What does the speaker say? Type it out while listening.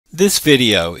This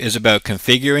video is about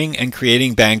configuring and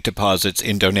creating bank deposits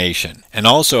in Donation, and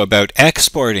also about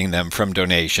exporting them from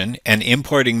Donation and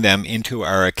importing them into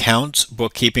our accounts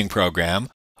bookkeeping program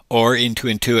or into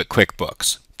Intuit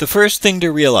QuickBooks. The first thing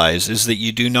to realize is that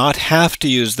you do not have to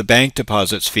use the bank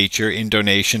deposits feature in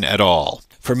Donation at all.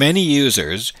 For many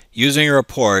users, using a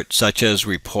report such as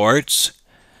Reports,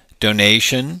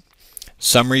 Donation,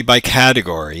 Summary by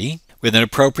Category, with an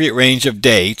appropriate range of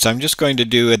dates, I'm just going to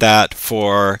do that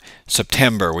for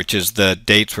September, which is the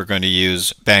dates we're going to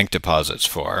use bank deposits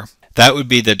for. That would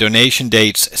be the donation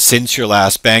dates since your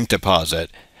last bank deposit.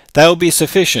 That will be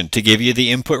sufficient to give you the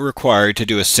input required to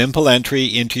do a simple entry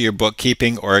into your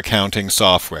bookkeeping or accounting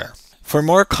software. For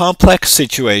more complex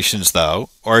situations though,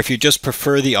 or if you just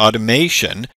prefer the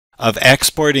automation of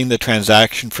exporting the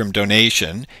transaction from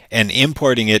Donation and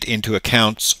importing it into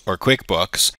accounts or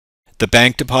QuickBooks, the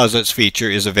bank deposits feature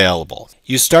is available.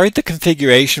 You start the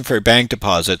configuration for bank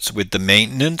deposits with the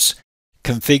Maintenance,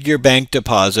 Configure Bank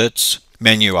Deposits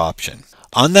menu option.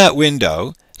 On that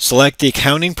window, select the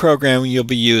accounting program you'll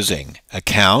be using,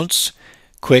 Accounts,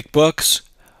 QuickBooks,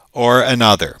 or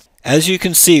another. As you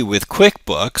can see with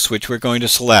QuickBooks, which we're going to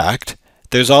select,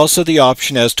 there's also the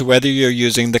option as to whether you're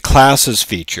using the Classes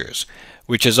features,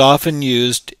 which is often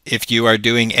used if you are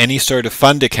doing any sort of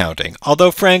fund accounting,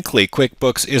 although frankly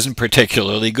QuickBooks isn't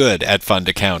particularly good at fund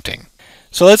accounting.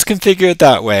 So let's configure it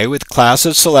that way with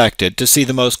Classes selected to see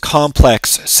the most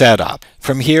complex setup.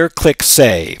 From here, click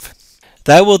Save.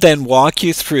 That will then walk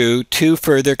you through two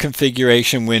further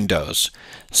configuration windows,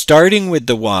 starting with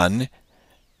the one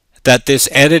that this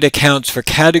Edit Accounts for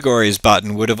Categories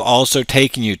button would have also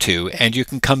taken you to, and you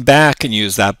can come back and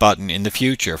use that button in the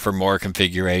future for more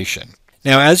configuration.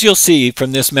 Now, as you'll see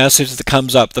from this message that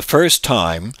comes up the first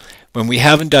time, when we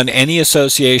haven't done any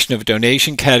association of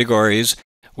donation categories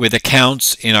with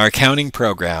accounts in our accounting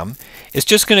program, it's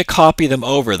just going to copy them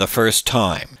over the first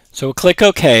time. So we'll click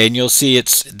OK, and you'll see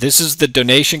this is the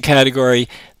donation category,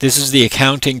 this is the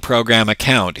accounting program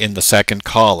account in the second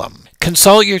column.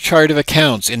 Consult your chart of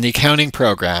accounts in the accounting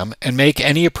program and make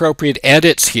any appropriate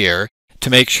edits here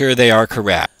to make sure they are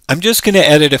correct. I'm just going to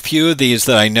edit a few of these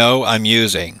that I know I'm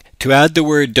using to add the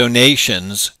word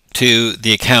donations to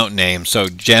the account name. So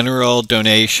general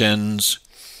donations,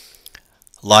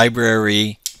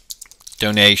 library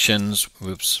donations,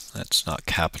 oops, let's not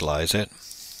capitalize it,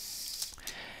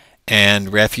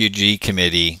 and refugee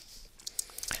committee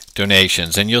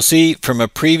donations. And you'll see from a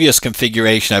previous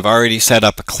configuration I've already set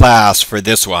up a class for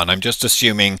this one. I'm just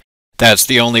assuming that's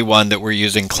the only one that we're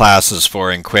using classes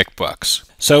for in QuickBooks.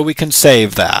 So we can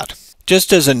save that.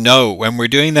 Just as a note, when we're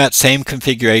doing that same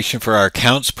configuration for our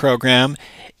accounts program,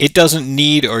 it doesn't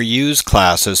need or use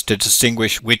classes to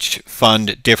distinguish which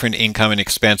fund different income and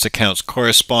expense accounts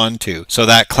correspond to, so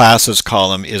that classes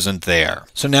column isn't there.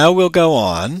 So now we'll go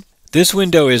on. This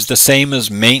window is the same as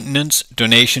Maintenance,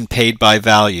 Donation Paid by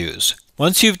Values.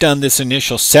 Once you've done this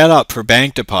initial setup for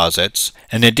bank deposits,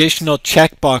 an additional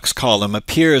checkbox column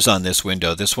appears on this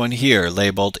window, this one here,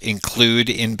 labeled Include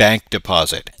in Bank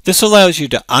Deposit. This allows you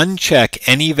to uncheck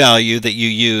any value that you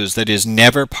use that is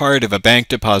never part of a bank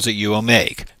deposit you will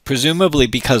make, presumably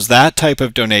because that type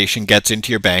of donation gets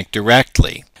into your bank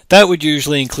directly. That would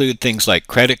usually include things like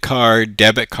credit card,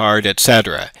 debit card,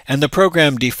 etc., and the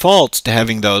program defaults to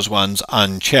having those ones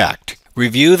unchecked.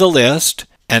 Review the list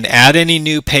and add any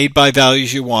new paid by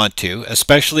values you want to,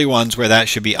 especially ones where that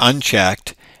should be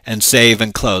unchecked, and save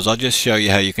and close. I'll just show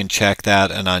you how you can check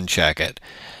that and uncheck it.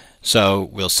 So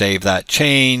we'll save that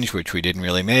change, which we didn't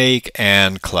really make,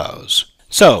 and close.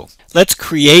 So let's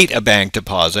create a bank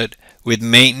deposit with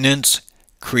Maintenance,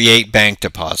 Create Bank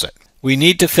Deposit. We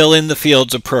need to fill in the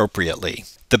fields appropriately.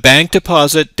 The bank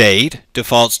deposit date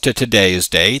defaults to today's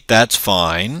date. That's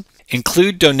fine.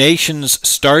 Include donations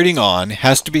starting on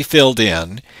has to be filled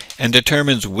in and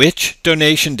determines which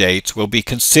donation dates will be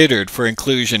considered for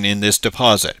inclusion in this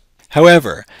deposit.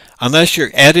 However, unless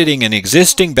you're editing an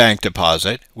existing bank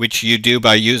deposit, which you do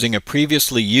by using a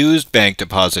previously used bank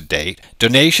deposit date,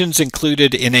 donations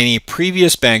included in any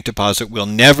previous bank deposit will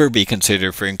never be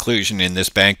considered for inclusion in this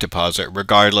bank deposit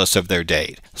regardless of their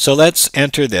date. So let's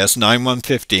enter this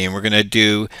 9115. We're going to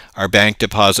do our bank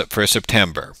deposit for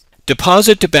September.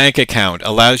 Deposit to bank account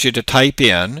allows you to type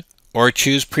in or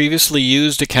choose previously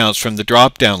used accounts from the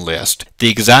drop-down list, the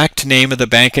exact name of the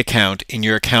bank account in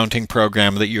your accounting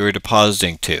program that you are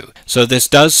depositing to. So this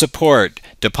does support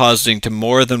depositing to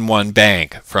more than one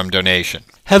bank from Donation.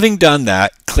 Having done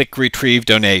that, click Retrieve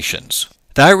Donations.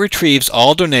 That retrieves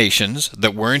all donations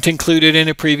that weren't included in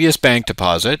a previous bank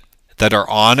deposit, that are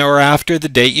on or after the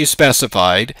date you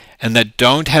specified and that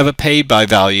don't have a paid by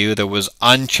value that was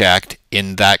unchecked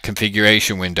in that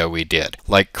configuration window we did,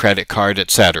 like credit card,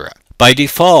 etc. By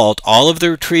default, all of the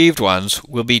retrieved ones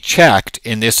will be checked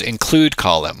in this include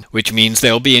column, which means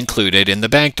they'll be included in the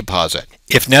bank deposit.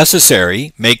 If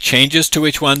necessary, make changes to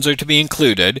which ones are to be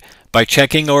included by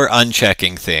checking or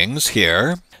unchecking things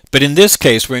here. But in this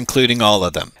case, we're including all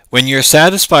of them. When you're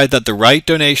satisfied that the right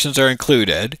donations are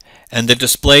included and the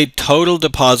displayed total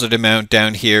deposit amount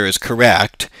down here is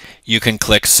correct, you can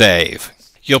click Save.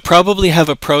 You'll probably have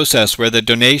a process where the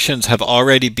donations have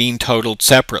already been totaled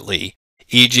separately,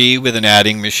 e.g. with an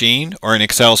adding machine or an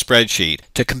Excel spreadsheet,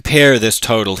 to compare this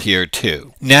total here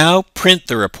too. Now print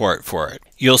the report for it.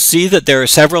 You'll see that there are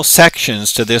several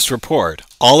sections to this report,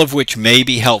 all of which may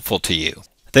be helpful to you.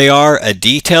 They are a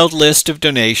detailed list of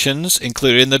donations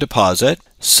included in the deposit,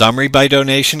 summary by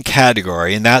donation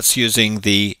category, and that's using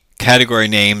the category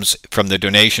names from the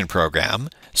donation program,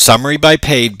 summary by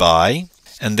paid by,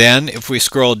 and then if we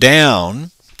scroll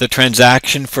down, the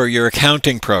transaction for your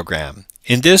accounting program.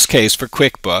 In this case, for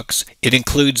QuickBooks, it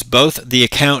includes both the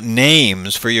account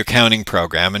names for your accounting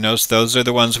program, and notice those are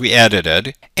the ones we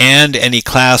edited, and any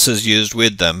classes used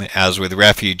with them, as with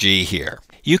Refugee here.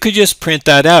 You could just print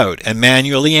that out and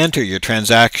manually enter your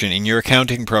transaction in your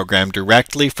accounting program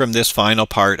directly from this final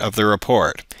part of the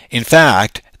report. In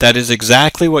fact, that is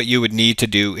exactly what you would need to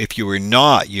do if you were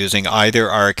not using either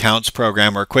our accounts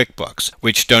program or QuickBooks,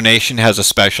 which donation has a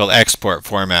special export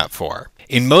format for.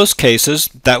 In most cases,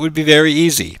 that would be very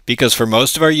easy, because for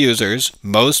most of our users,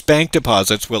 most bank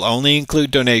deposits will only include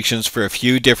donations for a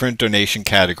few different donation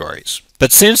categories.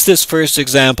 But since this first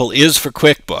example is for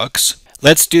QuickBooks,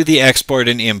 let's do the export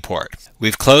and import.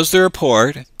 We've closed the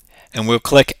report, and we'll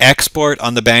click Export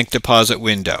on the bank deposit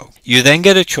window. You then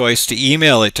get a choice to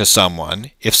email it to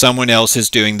someone if someone else is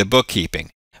doing the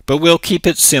bookkeeping, but we'll keep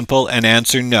it simple and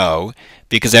answer no,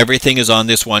 because everything is on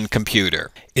this one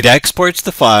computer. It exports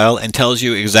the file and tells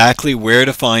you exactly where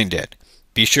to find it.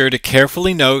 Be sure to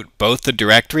carefully note both the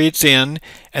directory it's in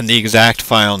and the exact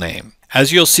file name.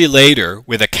 As you'll see later,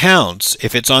 with accounts,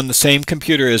 if it's on the same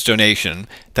computer as donation,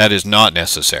 that is not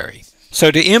necessary. So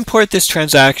to import this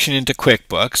transaction into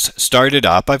QuickBooks, start it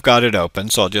up. I've got it open,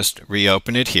 so I'll just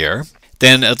reopen it here.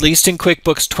 Then, at least in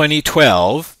QuickBooks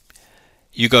 2012,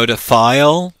 you go to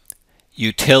File,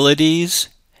 Utilities,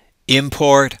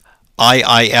 Import,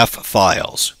 Iif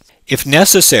Files. If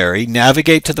necessary,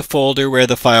 navigate to the folder where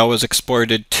the file was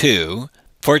exported to.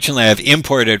 Fortunately, I've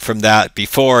imported from that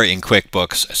before in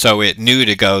QuickBooks, so it knew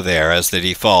to go there as the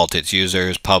default. It's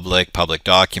Users, Public, Public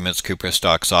Documents, Cooper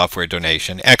Stock Software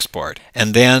Donation, Export.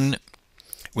 And then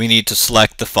we need to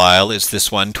select the file. It's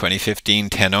this one,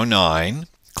 2015-1009.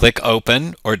 Click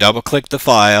Open or double-click the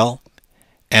file,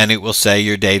 and it will say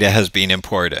your data has been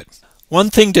imported. One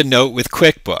thing to note with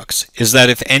QuickBooks is that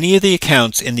if any of the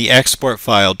accounts in the export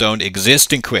file don't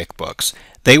exist in QuickBooks,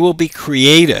 they will be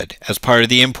created as part of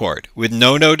the import with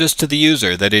no notice to the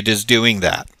user that it is doing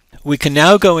that. We can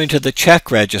now go into the check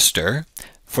register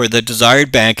for the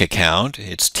desired bank account.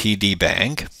 It's TD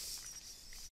Bank.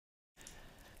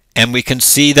 And we can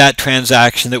see that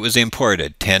transaction that was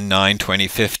imported,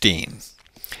 10/9/2015.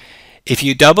 If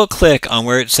you double click on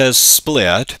where it says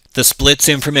Split, the splits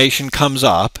information comes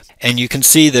up, and you can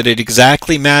see that it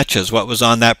exactly matches what was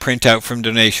on that printout from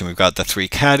donation. We've got the 3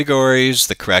 categories,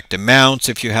 the correct amounts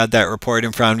if you had that report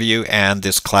in front of you, and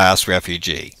this class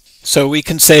Refugee. So we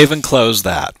can save and close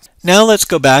that. Now let's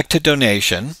go back to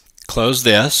donation, close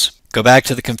this, go back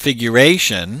to the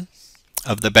configuration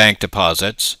of the bank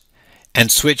deposits,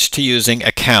 and switch to using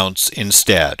accounts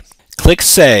instead. Click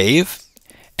Save,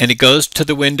 and it goes to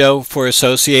the window for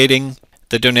associating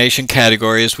the donation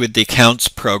categories with the accounts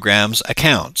program's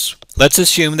accounts. Let's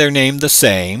assume they're named the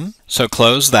same, so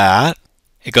close that.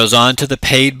 It goes on to the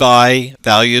paid by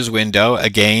values window.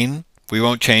 Again, we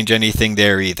won't change anything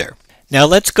there either. Now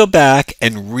let's go back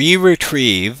and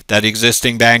re-retrieve that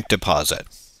existing bank deposit.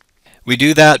 We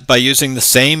do that by using the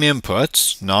same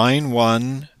inputs,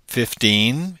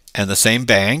 9/1/15, and the same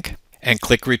bank, and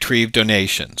click Retrieve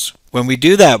Donations. When we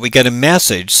do that, we get a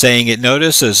message saying it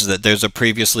notices that there's a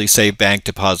previously saved bank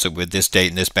deposit with this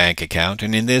date in this bank account,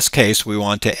 and in this case we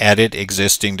want to edit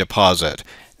existing deposit.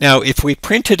 Now if we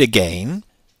print it again,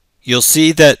 you'll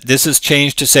see that this is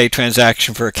changed to say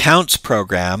Transaction for Accounts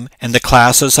Program, and the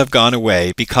classes have gone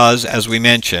away because, as we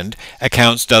mentioned,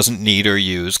 Accounts doesn't need or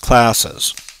use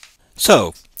classes.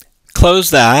 So close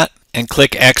that and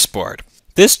click Export.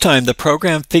 This time the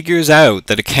program figures out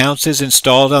that Accounts is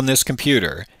installed on this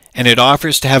computer, and it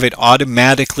offers to have it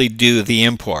automatically do the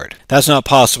import. That's not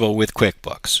possible with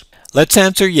QuickBooks. Let's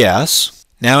answer yes.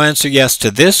 Now answer yes to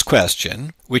this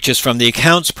question, which is from the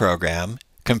Accounts program,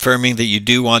 confirming that you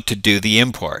do want to do the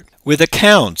import. With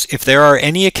Accounts, if there are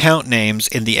any account names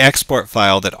in the export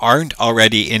file that aren't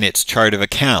already in its chart of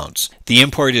accounts, the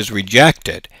import is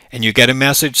rejected, and you get a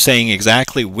message saying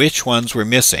exactly which ones were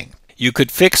missing. You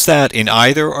could fix that in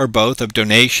either or both of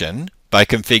Donation by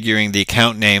configuring the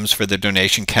account names for the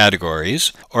donation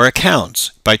categories, or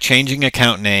Accounts by changing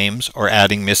account names or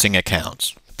adding missing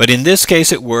accounts. But in this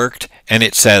case it worked, and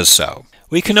it says so.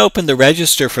 We can open the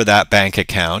register for that bank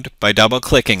account by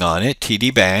double-clicking on it,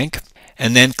 TD Bank,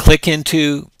 and then click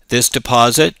into this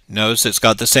deposit. Notice it's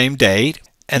got the same date,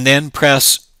 and then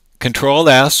press Control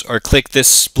S or click this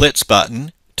splits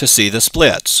button to see the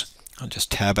splits. I'll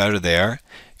just tab out of there,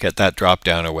 get that drop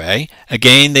down away.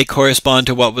 Again, they correspond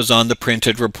to what was on the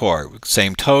printed report.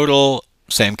 Same total,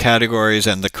 same categories,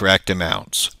 and the correct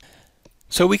amounts.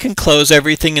 So we can close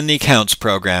everything in the Accounts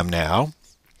program now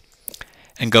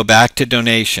and go back to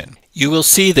Donation. You will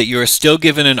see that you are still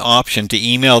given an option to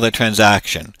email the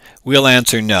transaction. We'll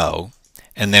answer no,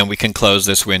 and then we can close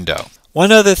this window.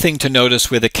 One other thing to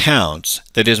notice with Accounts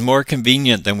that is more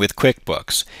convenient than with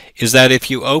QuickBooks is that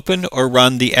if you open or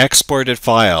run the exported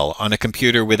file on a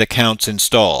computer with Accounts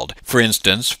installed, for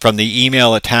instance, from the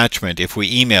email attachment if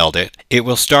we emailed it, it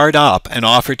will start up and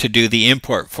offer to do the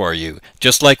import for you,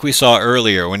 just like we saw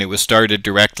earlier when it was started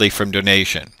directly from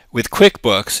Donation. With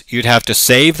QuickBooks, you'd have to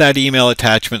save that email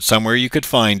attachment somewhere you could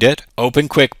find it, open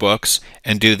QuickBooks,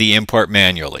 and do the import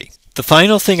manually. The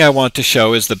final thing I want to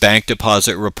show is the bank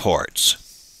deposit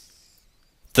reports.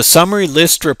 The Summary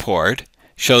List report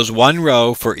shows one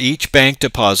row for each bank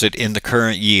deposit in the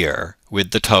current year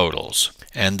with the totals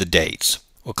and the dates.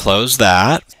 We'll close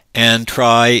that and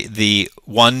try the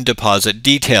One Deposit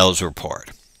Details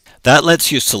report. That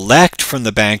lets you select from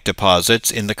the bank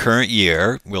deposits in the current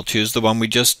year. We'll choose the one we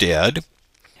just did.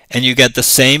 And you get the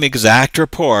same exact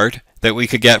report that we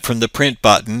could get from the print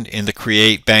button in the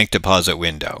Create Bank Deposit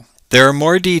window. There are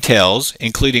more details,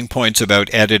 including points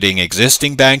about editing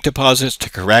existing bank deposits to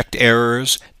correct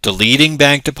errors, deleting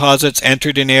bank deposits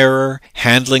entered in error,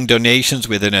 handling donations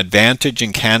with an advantage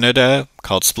in Canada,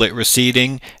 called split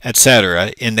receipting,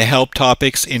 etc. in the Help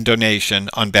topics in Donation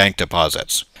on bank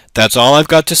deposits. That's all I've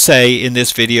got to say in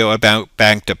this video about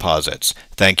bank deposits.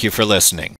 Thank you for listening.